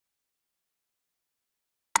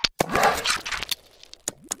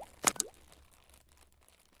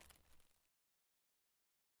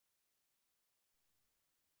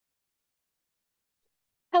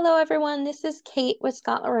Hello everyone, this is Kate with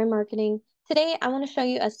Scott Leroy Marketing. Today I want to show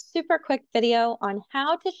you a super quick video on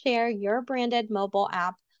how to share your branded mobile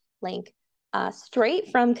app link straight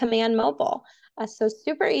from Command Mobile. So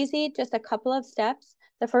super easy, just a couple of steps.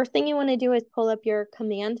 The first thing you want to do is pull up your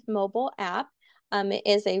Command Mobile app. It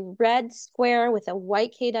is a red square with a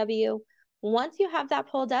white KW. Once you have that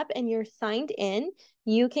pulled up and you're signed in,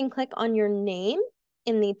 you can click on your name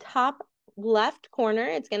in the top left corner.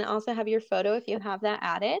 It's going to also have your photo if you have that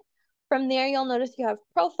added. From there, you'll notice you have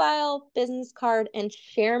profile, business card, and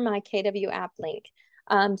share my KW app link.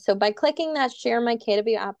 So by clicking that share my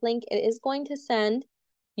KW app link, it is going to send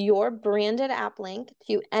your branded app link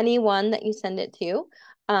to anyone that you send it to.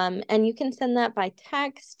 And you can send that by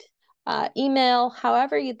text, email,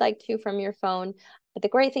 however you'd like to from your phone. But the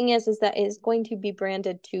great thing is that it is going to be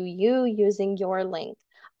branded to you using your link.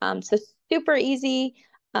 So super easy,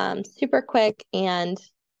 super quick, and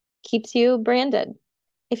keeps you branded.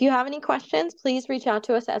 If you have any questions, please reach out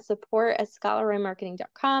to us at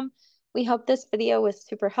support@scottleroymarketing.com. We hope this video was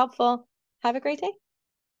super helpful. Have a great day.